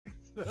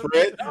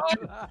Fred?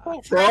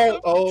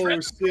 Frog? Oh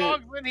Fred shit!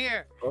 Frog's in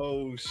here.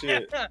 Oh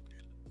shit!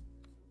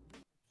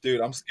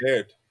 Dude, I'm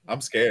scared.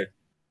 I'm scared.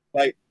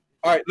 Like,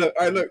 all right, look,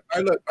 all right, look, all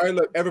right, look, all right,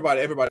 look,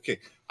 everybody. Okay,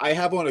 I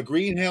have on a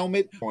green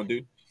helmet. Come on,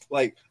 dude.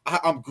 Like,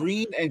 I'm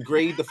green and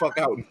grayed the fuck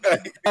out. I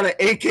got an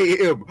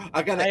AKM.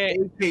 I got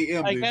an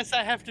AKM. I dude. guess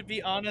I have to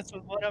be honest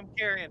with what I'm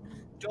carrying.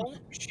 Don't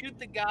shoot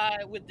the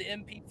guy with the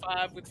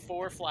MP5 with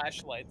 4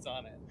 flashlights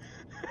on it.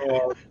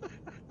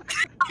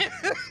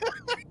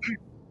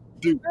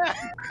 Dude,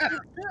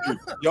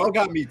 y'all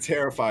got me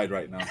terrified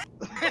right now.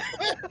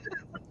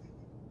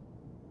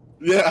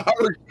 Yeah,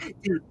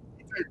 dude.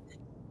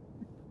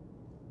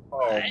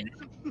 Oh.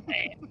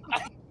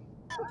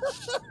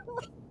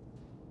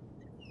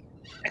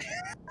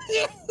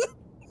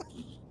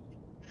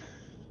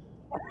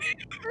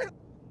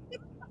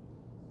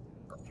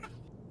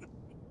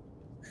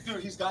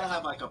 Dude, he's gotta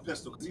have like a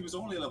pistol because he was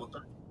only level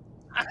 30.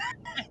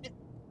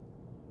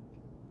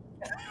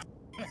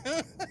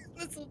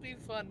 This will be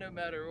fun no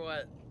matter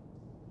what.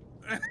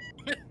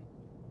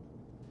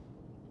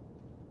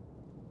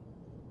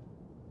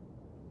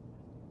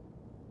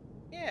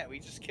 Yeah, we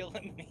just kill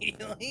him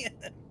immediately.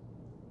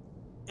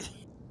 This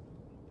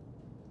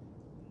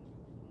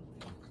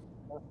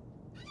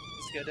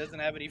guy doesn't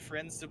have any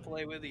friends to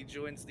play with. He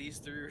joins these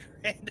 3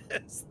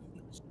 randos.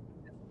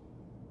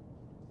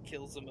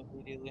 Kills them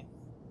immediately.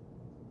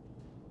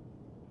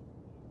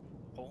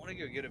 I want to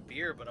go get a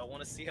beer, but I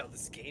want to see how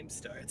this game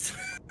starts.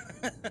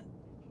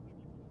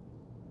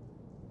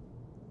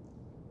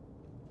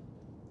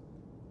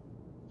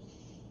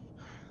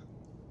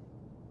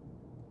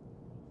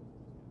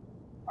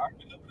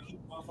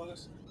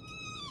 Motherfuckers.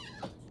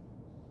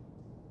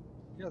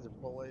 You guys are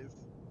bullies.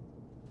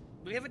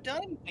 We haven't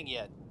done anything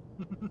yet.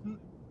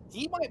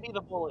 He might be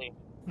the bully.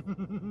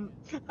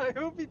 I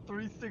hope he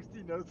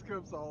 360 no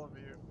scopes all of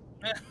you.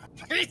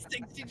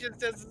 360 just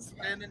does a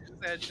spin and just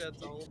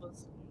headshots all of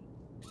us.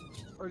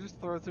 Or just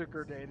throws a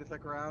grenade at the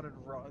ground and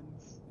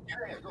runs.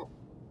 Yeah, go.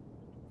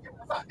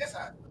 Yes,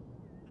 sir.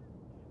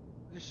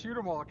 Just shoot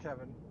them all,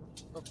 Kevin.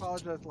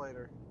 Apologize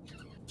later.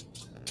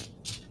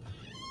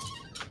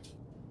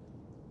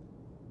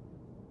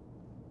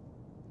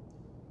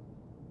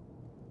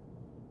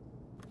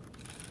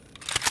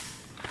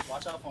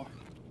 Watch out for him.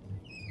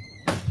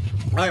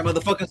 All right,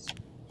 motherfuckers.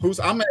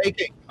 I'm an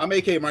AK. I'm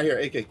AK right here.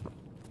 AK.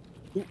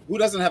 Who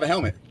doesn't have a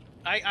helmet?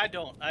 I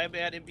don't. I have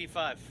an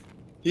MP5.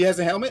 He has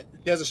a helmet?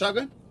 He has a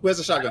shotgun? Who has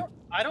a shotgun?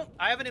 I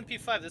have an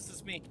MP5. This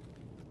is me.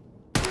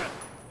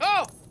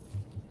 Oh!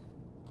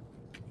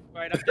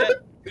 Alright, I'm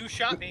dead. Who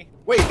shot me?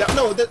 Wait, wait. I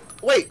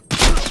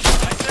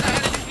said I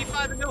had an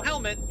MP5 and no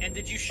helmet, and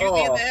did you shoot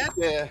me in the head?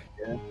 Yeah.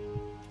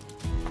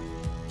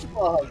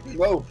 Oh,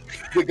 no.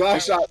 The guy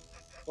shot.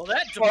 Well,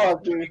 that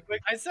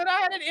quick. I said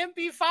I had an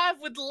MP5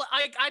 with.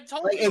 I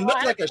told you. It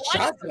looked I like a had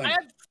shotgun. I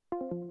had